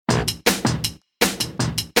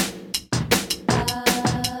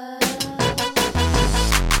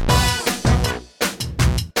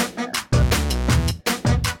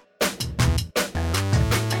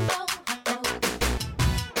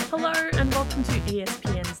welcome to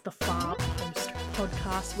ESPN's The Far Post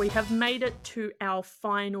podcast. We have made it to our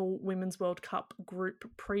final Women's World Cup group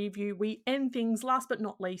preview. We end things, last but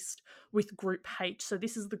not least, with Group H. So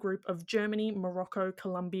this is the group of Germany, Morocco,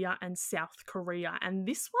 Colombia, and South Korea. And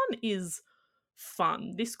this one is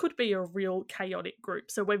fun. This could be a real chaotic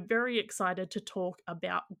group. So we're very excited to talk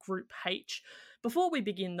about Group H. Before we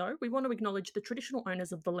begin, though, we want to acknowledge the traditional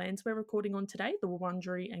owners of the lands we're recording on today, the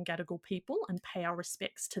Wurundjeri and Gadigal people, and pay our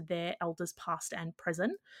respects to their elders past and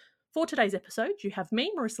present. For today's episode, you have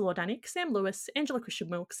me, Marissa Lordanik, Sam Lewis, Angela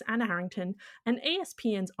Christian-Wilkes, Anna Harrington, and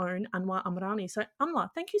ESPN's own Anwar Amrani. So, Anwar,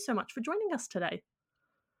 thank you so much for joining us today.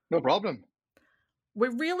 No problem.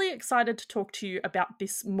 We're really excited to talk to you about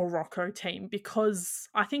this Morocco team because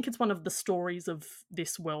I think it's one of the stories of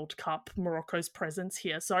this World Cup, Morocco's presence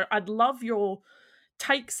here. So I'd love your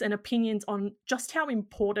takes and opinions on just how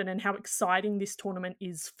important and how exciting this tournament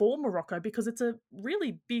is for Morocco, because it's a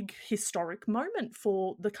really big historic moment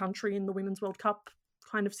for the country in the Women's World Cup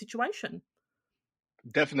kind of situation.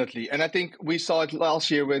 Definitely. And I think we saw it last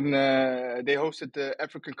year when they hosted the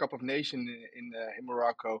African Cup of Nations in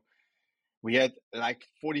Morocco. We had like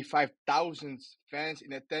 45,000 fans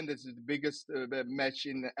in attendance. It's the biggest match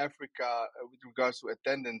in Africa with regards to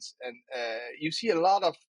attendance. And you see a lot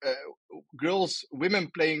of women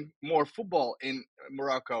playing more football in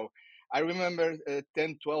Morocco. I remember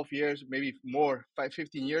 10, 12 years, maybe more,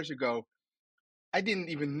 15 years ago, I didn't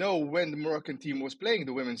even know when the Moroccan team was playing,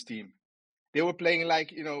 the women's team. They were playing like,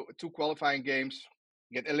 2 qualifying games,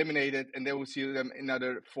 get eliminated, and then we'll see them in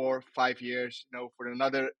another 4, 5 years, for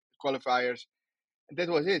another qualifiers. And that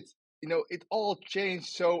was it. It all changed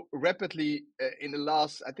so rapidly in the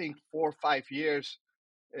last, I think, 4 or 5 years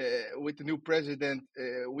with the new president,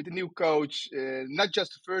 with the new coach, not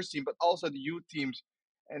just the first team, but also the youth teams.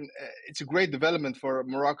 And it's a great development for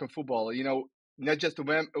Moroccan football. Not just the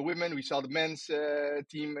women. We saw the men's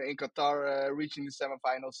team in Qatar reaching the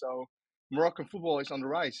semifinals. So Moroccan football is on the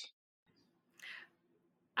rise.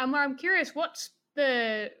 I'm curious, what's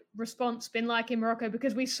the response been like in Morocco?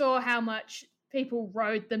 Because we saw how much people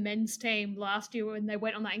rode the men's team last year when they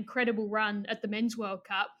went on that incredible run at the Men's World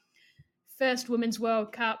Cup. First Women's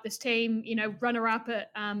World Cup, this team, runner-up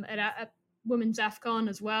at Women's AFCON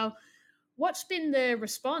as well. What's been the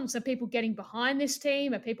response? Are people getting behind this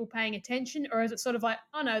team? Are people paying attention? Or is it sort of like,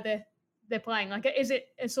 oh no, they're playing? Like, is it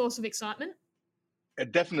a source of excitement?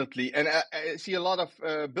 Definitely, and I see a lot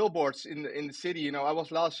of billboards in the city. I was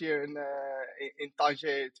last year in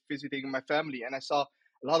Tangier visiting my family, and I saw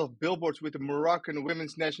a lot of billboards with the Moroccan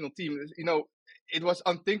women's national team. It was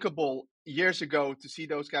unthinkable years ago to see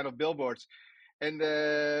those kind of billboards, and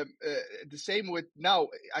the same with now.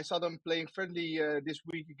 I saw them playing friendly this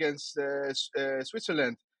week against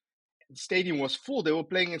Switzerland. The stadium was full. They were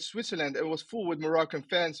playing in Switzerland. It was full with Moroccan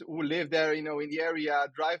fans who live there, in the area,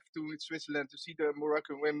 drive to Switzerland to see the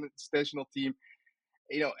Moroccan women's national team.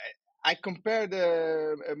 I compare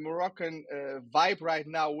the Moroccan vibe right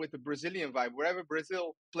now with the Brazilian vibe. Wherever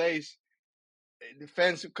Brazil plays, the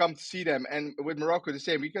fans come to see them. And with Morocco, the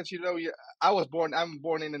same. Because, I'm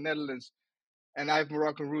born in the Netherlands and I have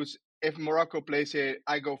Moroccan roots. If Morocco plays here,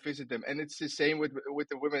 I go visit them. And it's the same with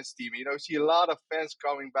the women's team. See a lot of fans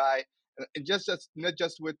coming by. And not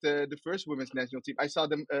just with the first women's national team. I saw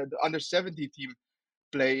them the under-17 team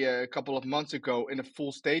play a couple of months ago in a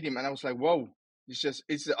full stadium, and I was like, "Whoa! It's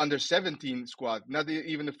the under-17 squad, not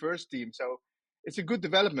even the first team." So it's a good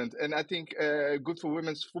development, and I think good for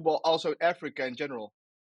women's football, also Africa in general.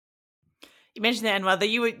 You mentioned there, Anwar, that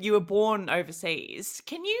you were born overseas.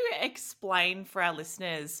 Can you explain for our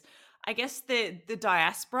listeners, I guess, the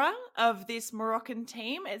diaspora of this Moroccan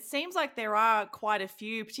team? It seems like there are quite a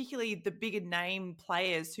few, particularly the bigger name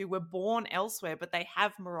players who were born elsewhere, but they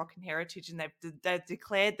have Moroccan heritage and they've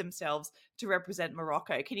declared themselves to represent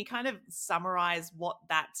Morocco. Can you kind of summarize what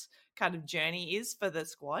that kind of journey is for the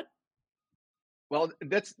squad? Well,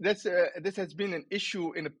 this has been an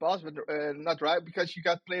issue in the past, but not right, because you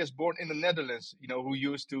got players born in the Netherlands, who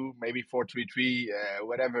used to maybe 4-3-3,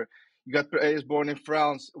 whatever. You got players born in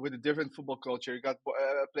France with a different football culture. You got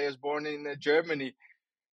players born in Germany.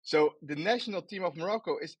 So the national team of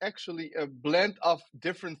Morocco is actually a blend of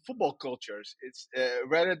different football cultures. It's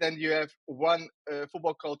rather than you have one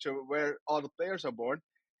football culture where all the players are born.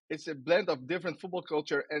 It's a blend of different football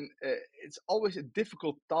culture, and it's always a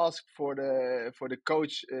difficult task for the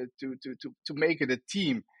coach to make it a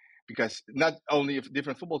team, because not only a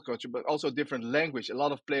different football culture but also different language. A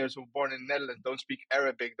lot of players who are born in the Netherlands don't speak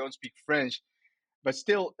Arabic, don't speak French, but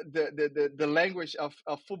still the language of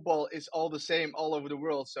football is all the same all over the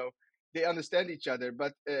world. So they understand each other.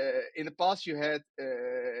 But in the past, you had,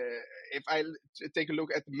 if I take a look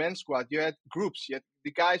at the men's squad, you had groups. You had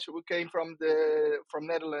the guys who came from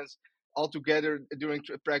Netherlands all together during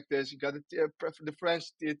practice. You got the French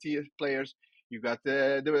players. You got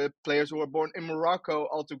the players who were born in Morocco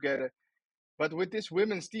all together. But with this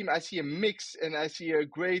women's team, I see a mix, and I see a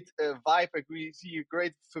great vibe. We see a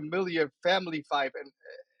great familiar family vibe, and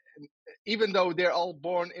even though they're all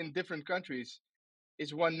born in different countries,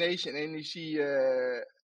 it's one nation. And you see, you're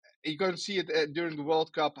going to see it during the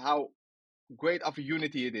World Cup how great of a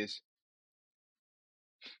unity it is.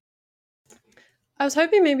 I was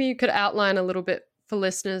hoping maybe you could outline a little bit for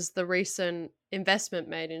listeners the recent investment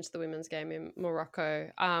made into the women's game in Morocco.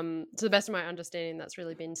 To the best of my understanding, that's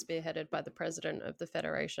really been spearheaded by the president of the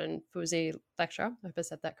federation, Fouzi Lecture. I hope I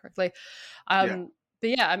said that correctly. But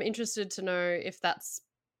yeah, I'm interested to know if that's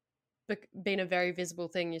been a very visible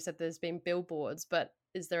thing. You said there's been billboards, but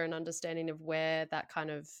is there an understanding of where that kind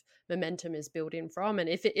of momentum is building from, and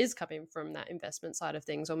if it is coming from that investment side of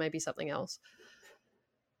things or maybe something else?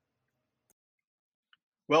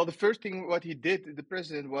 Well, the first thing what he did, the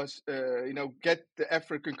president, was get the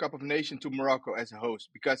African Cup of Nations to Morocco as a host,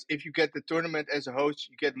 because if you get the tournament as a host,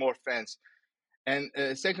 you get more fans. And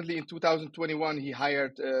secondly, in 2021, he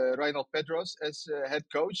hired Reinald Pedros as head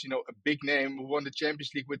coach. A big name who won the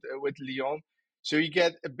Champions League with Lyon. So you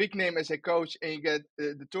get a big name as a coach, and you get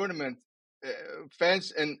the tournament.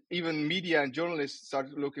 Fans and even media and journalists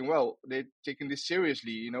started looking, well, they're taking this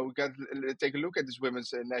seriously. We got to take a look at this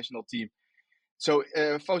women's national team. So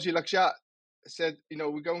Fouzi Laksha said,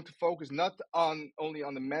 we're going to focus not only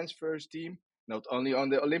on the men's first team, not only on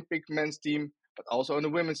the Olympic men's team, but also on the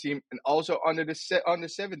women's team, and also under the under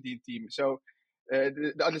 17 team. So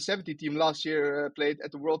the under 17 team last year played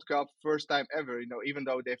at the World Cup first time ever. Even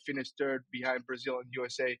though they finished third behind Brazil and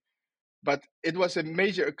USA, but it was a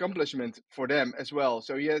major accomplishment for them as well.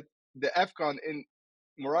 So you had the AFCON in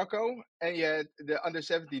Morocco, and you had the under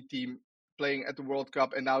 17 team playing at the World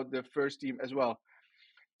Cup, and now the first team as well.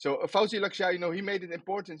 So Fouzi Laksha, he made it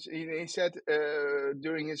important. He said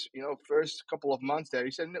during his first couple of months there, he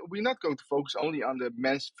said, we're not going to focus only on the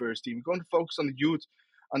men's first team. We're going to focus on the youth,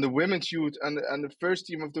 on the women's youth, and the first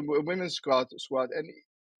team of the women's squad.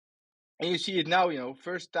 And you see it now,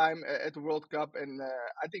 first time at the World Cup, and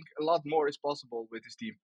I think a lot more is possible with this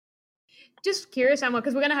team. Just curious, Amor,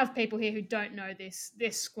 because we're going to have people here who don't know this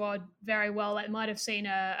squad very well. They might have seen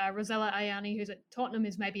a Rosella Ayani, who's at Tottenham,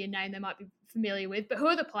 is maybe a name they might be familiar with. But who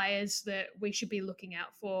are the players that we should be looking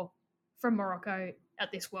out for from Morocco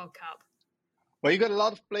at this World Cup? Well, you got a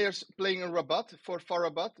lot of players playing in Rabat for FAR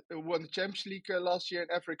Rabat, who won the Champions League last year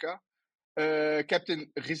in Africa. Captain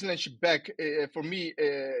Gisela Shebek, for me,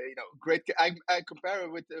 great. I compare her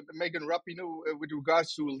with Megan Rapinoe with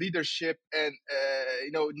regards to leadership and,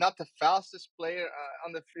 not the fastest player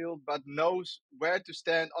on the field, but knows where to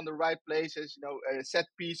stand on the right places, set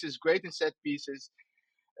pieces, great in set pieces.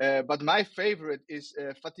 But my favorite is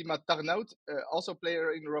Fatima Tarnout, also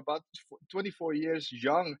player in Rabat, 24 years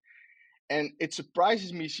young. And it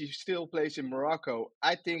surprises me she still plays in Morocco.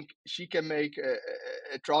 I think she can make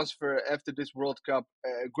a transfer after this World Cup.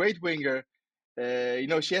 Great winger.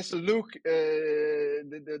 She has to look,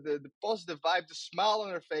 the positive vibe, the smile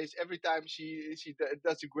on her face every time she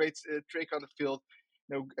does a great trick on the field.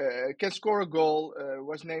 Can score a goal.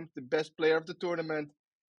 Was named the best player of the tournament.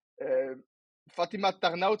 Fatima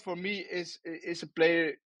Tarnout for me is a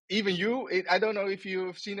player. Even you, I don't know if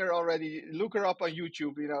you've seen her already. Look her up on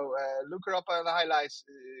YouTube. Look her up on the highlights.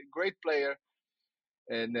 Great player,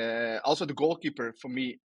 and also the goalkeeper for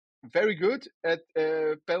me, very good at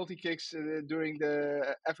penalty kicks during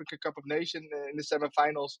the Africa Cup of Nations in the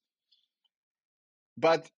semifinals.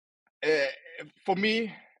 But for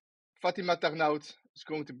me, Fatima Tarnout is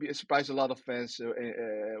going to surprise a lot of fans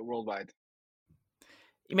worldwide.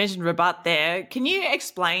 You mentioned Rabat there. Can you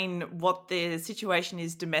explain what the situation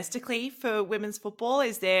is domestically for women's football?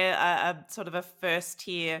 Is there a sort of a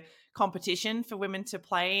first-tier competition for women to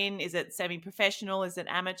play in? Is it semi-professional? Is it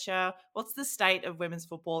amateur? What's the state of women's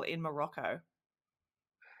football in Morocco?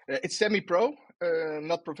 It's semi-pro,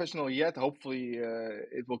 not professional yet. Hopefully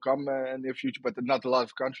it will come in the near future, but not a lot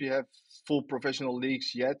of countries have full professional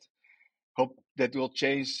leagues yet. Hope that will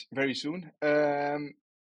change very soon.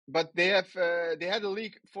 But they had a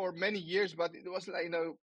league for many years, but it was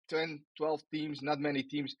 10, 12 teams, not many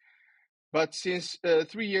teams. But since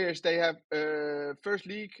 3 years, they have first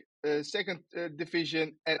league, second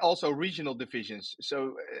division, and also regional divisions.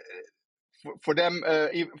 So for them,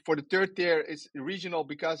 for the third tier, it's regional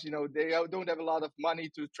because they don't have a lot of money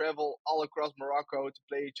to travel all across Morocco to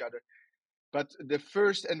play each other. But the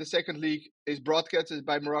first and the second league is broadcasted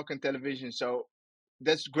by Moroccan television, so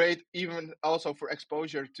that's great. Even also for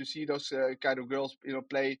exposure to see those kind of girls,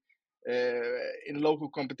 play in local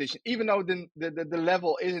competition. Even though the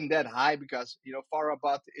level isn't that high, because FAR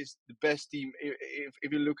Rabat is the best team.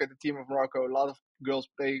 If you look at the team of Morocco, a lot of girls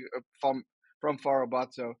play from FAR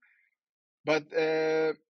Rabat. So, but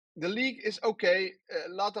the league is okay. A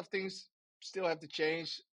lot of things still have to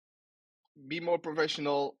change. Be more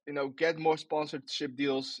professional, get more sponsorship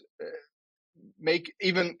deals,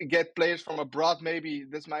 get players from abroad. Maybe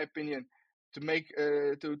that's my opinion, to make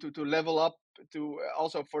to level up, to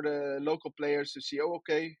also for the local players to see. Oh,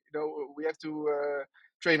 okay, we have to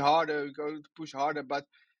train harder, go to push harder. But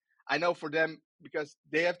I know for them, because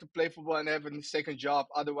they have to play football and have a second job.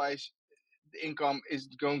 Otherwise, the income is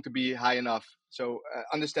going to be high enough. So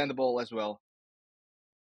understandable as well.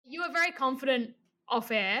 You were very confident off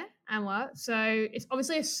air, Anwar. So it's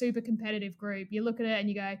obviously a super competitive group. You look at it and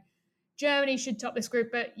you go, Germany should top this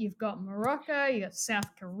group, but you've got Morocco, you've got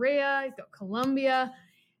South Korea, you've got Colombia.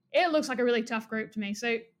 It looks like a really tough group to me.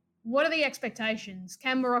 So what are the expectations?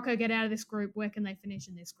 Can Morocco get out of this group? Where can they finish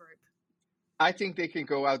in this group? I think they can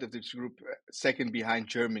go out of this group second behind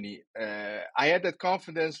Germany. I had that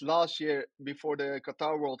confidence last year before the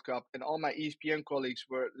Qatar World Cup, and all my ESPN colleagues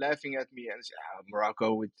were laughing at me and said,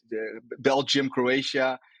 Morocco with Belgium,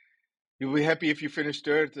 Croatia. You'll be happy if you finish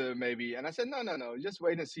third, maybe. And I said, no, just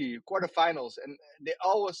wait and see. Quarterfinals. And they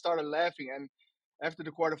always started laughing. And after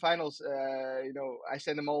the quarterfinals, I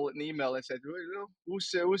sent them all an email and said,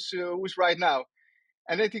 who's right now?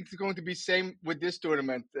 And I think it's going to be same with this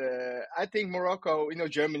tournament. I think Morocco,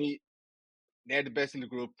 Germany, they're the best in the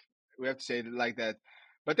group. We have to say it like that.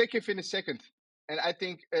 But they can finish second. And I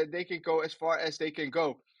think they can go as far as they can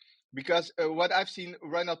go. Because what I've seen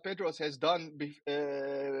Reinhard Pedros has done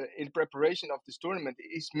in preparation of this tournament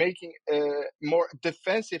is making a more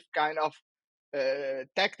defensive kind of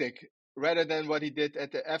tactic rather than what he did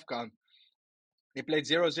at the AFCON. They played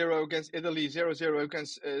 0-0 against Italy, 0-0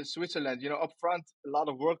 against Switzerland. Up front, a lot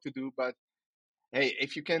of work to do. But hey,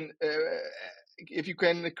 if you can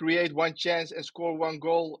create one chance and score one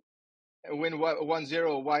goal and win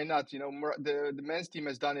 1-0, why not? The men's team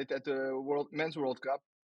has done it at the men's World Cup.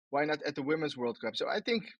 Why not at the women's World Cup? So I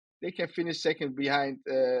think they can finish second behind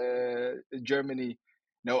Germany.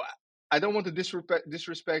 No, I don't want to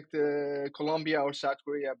disrespect Colombia or South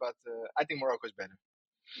Korea, but I think Morocco is better.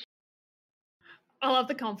 I love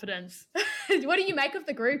the confidence. What do you make of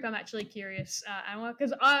the group? I'm actually curious, Anwar,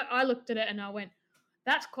 because I looked at it and I went,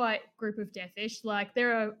 that's quite group of deathish. Like,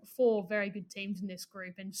 there are 4 very good teams in this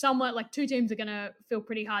group, and somewhat like 2 teams are going to feel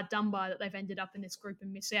pretty hard done by that they've ended up in this group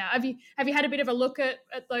and miss out. Have you had a bit of a look at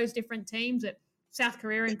those different teams, at South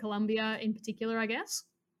Korea and Colombia in particular, I guess?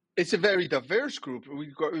 It's a very diverse group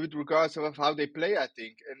with regards to how they play, I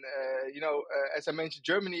think. And, as I mentioned,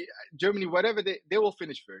 Germany, whatever they will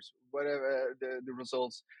finish first, whatever the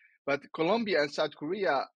results. But Colombia and South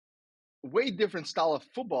Korea, way different style of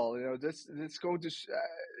football. It's going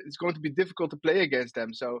to be difficult to play against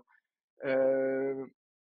them. So,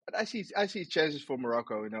 but I see chances for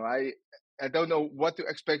Morocco. I don't know what to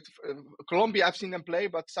expect. Colombia, I've seen them play,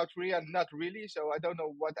 but South Korea, not really. So I don't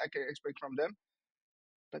know what I can expect from them.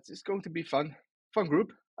 But it's going to be fun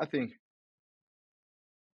group, I think.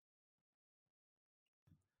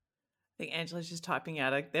 I think Angela's just typing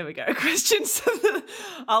out there we go, questions.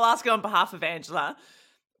 I'll ask it on behalf of Angela.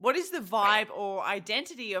 What is the vibe or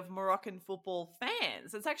identity of Moroccan football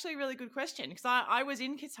fans? It's actually a really good question, because I was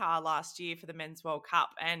in Qatar last year for the Men's World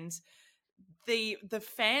Cup, and the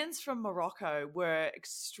fans from Morocco were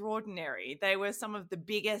extraordinary. They were some of the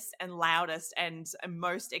biggest and loudest and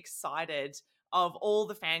most excited of all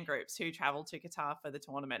the fan groups who traveled to Qatar for the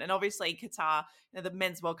tournament. And obviously Qatar, the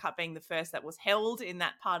Men's World Cup being the first that was held in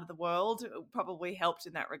that part of the world, probably helped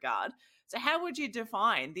in that regard. So how would you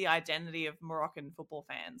define the identity of Moroccan football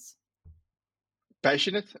fans?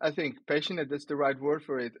 Passionate, I think. Passionate, that's the right word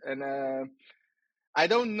for it. And I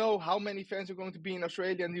don't know how many fans are going to be in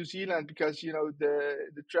Australia and New Zealand, because,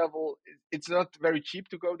 the travel, it's not very cheap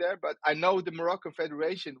to go there. But I know the Moroccan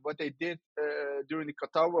Federation, what they did during the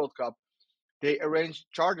Qatar World Cup, they arranged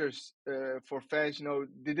charters for fans.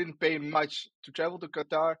 They didn't pay much to travel to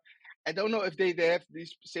Qatar. I don't know if they have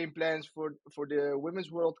these same plans for the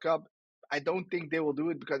Women's World Cup. I don't think they will do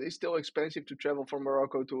it, because it's still expensive to travel from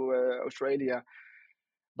Morocco to Australia.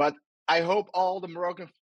 But I hope all the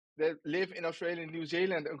Moroccans that live in Australia and New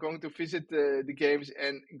Zealand are going to visit the games,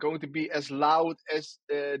 and going to be as loud as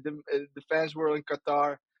the fans were in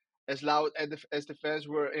Qatar, as loud as the fans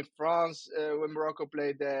were in France when Morocco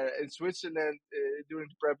played there, in Switzerland during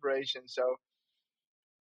the preparation. So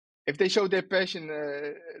if they show their passion,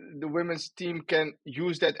 the women's team can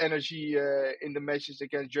use that energy in the matches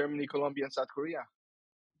against Germany, Colombia, and South Korea.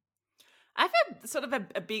 I have sort of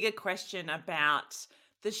a bigger question about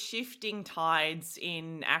the shifting tides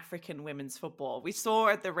in African women's football. We saw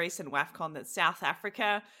at the recent WAFCON that South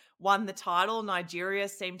Africa won the title. Nigeria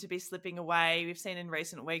seemed to be slipping away. We've seen in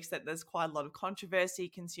recent weeks that there's quite a lot of controversy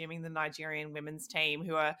consuming the Nigerian women's team,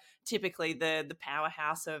 who are typically the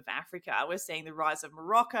powerhouse of Africa. We're seeing the rise of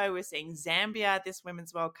Morocco. We're seeing Zambia at this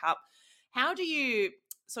Women's World Cup. How do you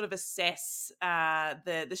sort of assess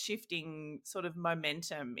the shifting sort of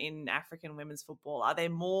momentum in African women's football? Are there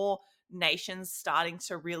more nations starting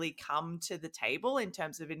to really come to the table in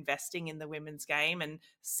terms of investing in the women's game and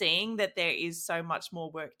seeing that there is so much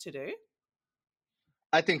more work to do?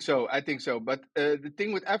 I think so. But the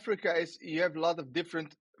thing with Africa is you have a lot of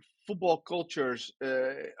different football cultures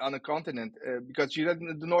on a continent because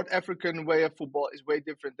the North African way of football is way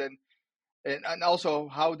different than and also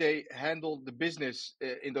how they handle the business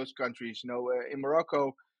in those countries. In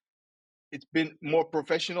Morocco, it's been more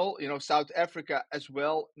professional. South Africa as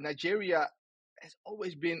well. Nigeria has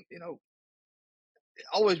always been,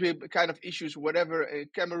 kind of issues. Whatever,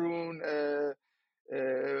 Cameroon,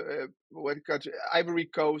 what country, Ivory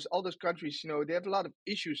Coast, all those countries. They have a lot of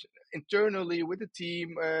issues internally with the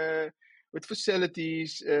team, with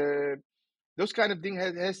facilities. Those kind of things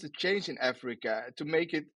has to change in Africa to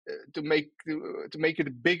make it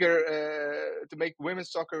bigger, to make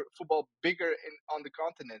women's soccer football bigger on the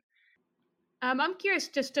continent. I'm curious,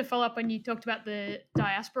 just to follow up when you talked about the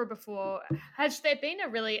diaspora before, has there been a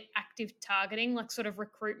really active targeting, like sort of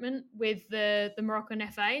recruitment with the Moroccan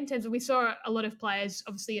FA in terms of, we saw a lot of players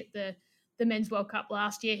obviously at the Men's World Cup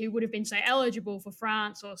last year who would have been, say, eligible for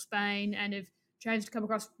France or Spain and have changed to come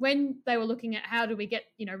across when they were looking at how do we get,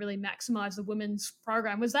 really maximize the women's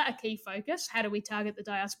program? Was that a key focus? How do we target the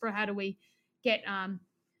diaspora? How do we get,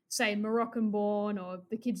 say, Moroccan-born or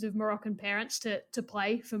the kids of Moroccan parents to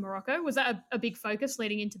play for Morocco? Was that a big focus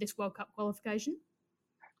leading into this World Cup qualification?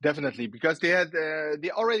 Definitely, because they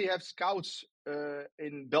already have scouts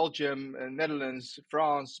in Belgium, Netherlands,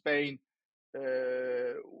 France, Spain,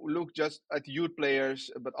 look just at youth players,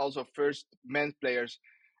 but also first men players.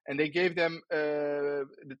 And they gave them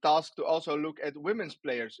the task to also look at women's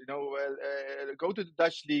players. Go to the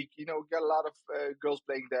Dutch league. Get a lot of girls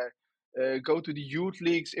playing there. Go to the youth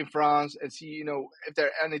leagues in France and see, if there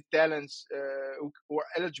are any talents who are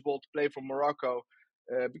eligible to play for Morocco.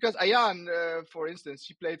 Because Ayan, for instance,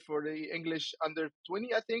 she played for the English under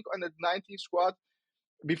 20, I think, under 19 squad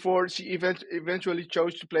before she eventually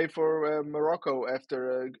chose to play for Morocco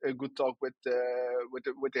after a good talk with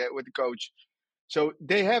the coach. So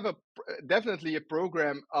they have definitely a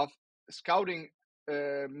program of scouting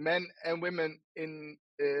men and women in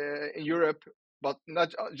Europe, but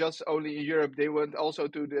not just only in Europe. They went also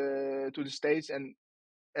to the States and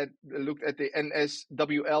looked at the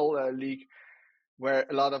NSWL league, where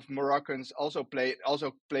a lot of Moroccans also play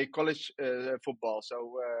college football.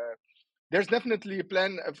 So there's definitely a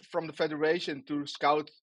plan from the federation to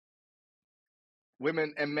scout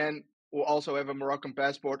women and men who also have a Moroccan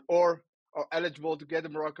passport or are eligible to get a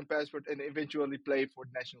Moroccan passport and eventually play for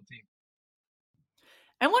the national team.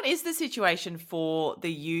 And what is the situation for the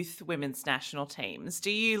youth women's national teams? Do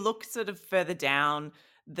you look sort of further down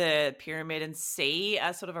the pyramid and see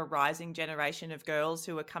a sort of a rising generation of girls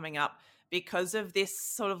who are coming up because of this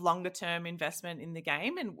sort of longer term investment in the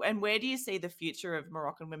game? And where do you see the future of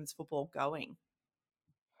Moroccan women's football going?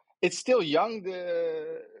 It's still young,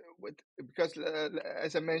 because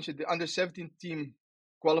as I mentioned, the under 17 team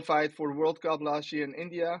qualified for the World Cup last year in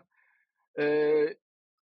India.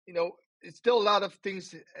 It's still a lot of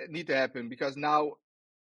things need to happen, because now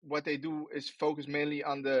what they do is focus mainly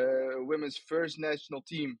on the women's first national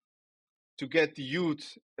team to get the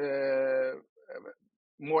youth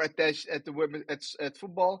more attached at the women at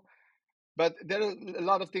football. But there are a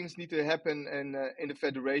lot of things need to happen in the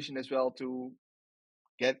federation as well to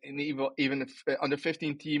get in even under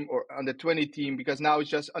 15 team or under 20 team, because now it's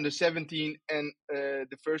just under 17 and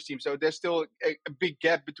the first team. So there's still a big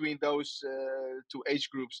gap between those two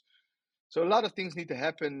age groups. So a lot of things need to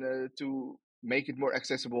happen to make it more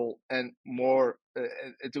accessible and more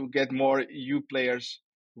to get more youth players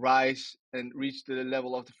rise and reach the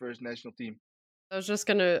level of the first national team. I was just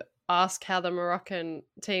going to ask how the Moroccan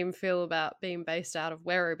team feel about being based out of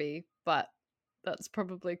Werribee, but that's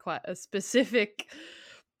probably quite a specific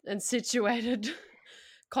and situated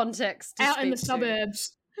context to out in the speak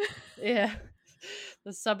suburbs. Yeah,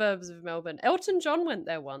 the suburbs of Melbourne. Elton John went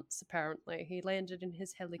there once, apparently. He landed in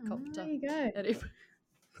his helicopter. There you go.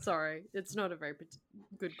 Sorry, it's not a very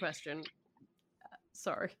good question.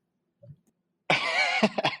 Sorry.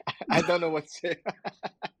 I don't know what to say. I'm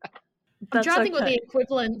That's trying to think what the okay.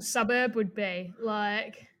 equivalent suburb would be.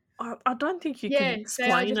 Like, I don't think you yeah, can say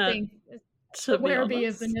I explain just it, think to the be Werribee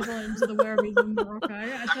of the honest. Netherlands or the Werribee of Morocco.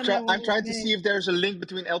 I don't know what I'm it trying would to be. see if there's a link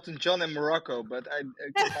between Elton John and Morocco, but I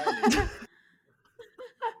can't find it.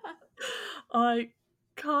 I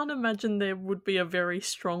can't imagine there would be a very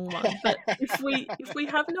strong one. But if we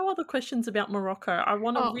have no other questions about Morocco, I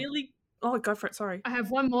want to Oh, really. Oh, go for it. Sorry. I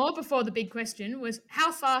have one more before the big question was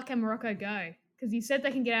how far can Morocco go? Because you said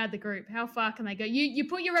they can get out of the group. How far can they go? You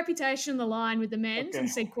put your reputation on the line with the men's and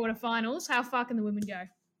Okay. said quarterfinals. How far can the women go?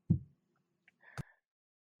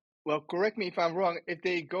 Well, correct me if I'm wrong. If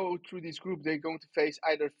they go through this group, they're going to face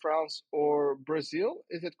either France or Brazil.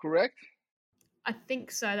 Is it correct? I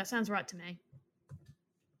think so. That sounds right to me.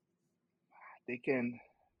 They can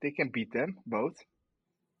beat them both.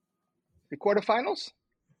 The quarterfinals?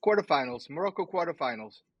 Quarterfinals. Morocco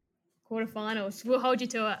quarterfinals. Quarterfinals. We'll hold you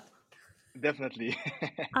to it. Definitely.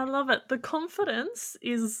 I love it. The confidence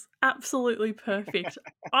is absolutely perfect.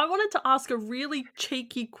 I wanted to ask a really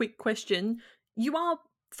cheeky, quick question. You are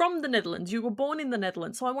from the Netherlands. You were born in the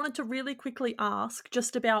Netherlands. So I wanted to really quickly ask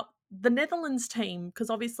just about the Netherlands team, because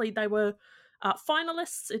obviously they were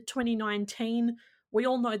finalists in 2019. We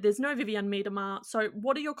all know there's no Vivianne Miedema. So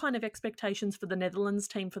what are your kind of expectations for the Netherlands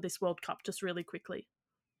team for this World Cup, just really quickly?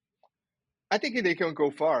 I think they can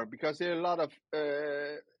go far because there are a lot of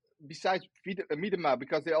besides Miedema,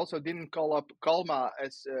 because they also didn't call up Kalma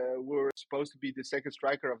as who were supposed to be the second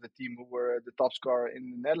striker of the team, who were the top scorer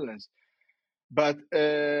in the Netherlands. But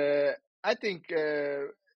I think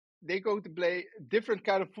they're going to play different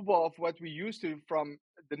kind of football of what we used to from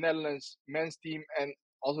the Netherlands men's team and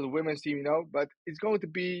also the women's team, But it's going to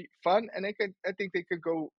be fun, and I think they could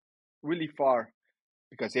go really far.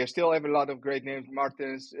 Because they still have a lot of great names: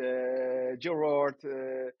 Martens, Gilroyd,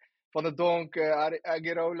 Van der Donk,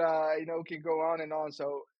 Aguerola. Can go on and on.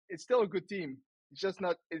 So it's still a good team. It's just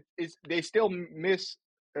not. They still miss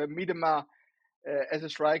Miedema as a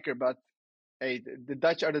striker, but hey, the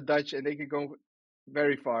Dutch are the Dutch, and they can go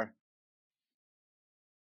very far.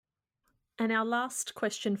 And our last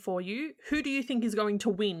question for you: who do you think is going to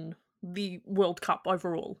win the World Cup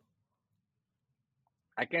overall?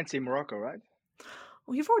 I can't say Morocco, right?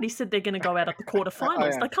 Well, you've already said they're going to go out at the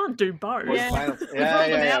quarterfinals. Yeah. They can't do both. Quarterfinals. We've ruled them out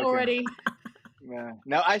okay. already. Yeah.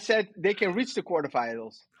 Now I said they can reach the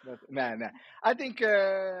quarterfinals, but no. I think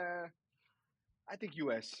US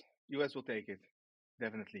will take it,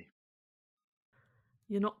 definitely.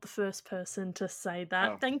 You're not the first person to say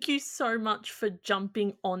that. Oh. Thank you so much for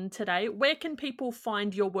jumping on today. Where can people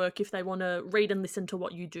find your work if they want to read and listen to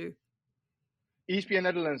what you do? ESPN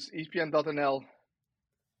Netherlands, ESPN.nl.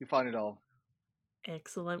 You find it all.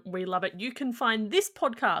 Excellent. We love it. You can find this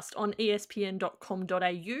podcast on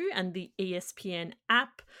espn.com.au and the ESPN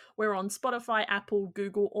app. We're on Spotify, Apple,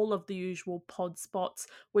 Google, all of the usual pod spots.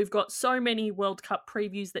 We've got so many World Cup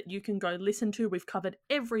previews that you can go listen to. We've covered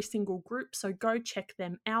every single group, so go check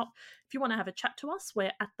them out. If you want to have a chat to us,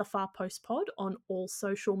 we're at the Far Post Pod on all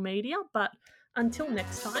social media. But until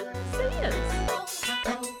next time, see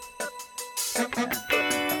yous.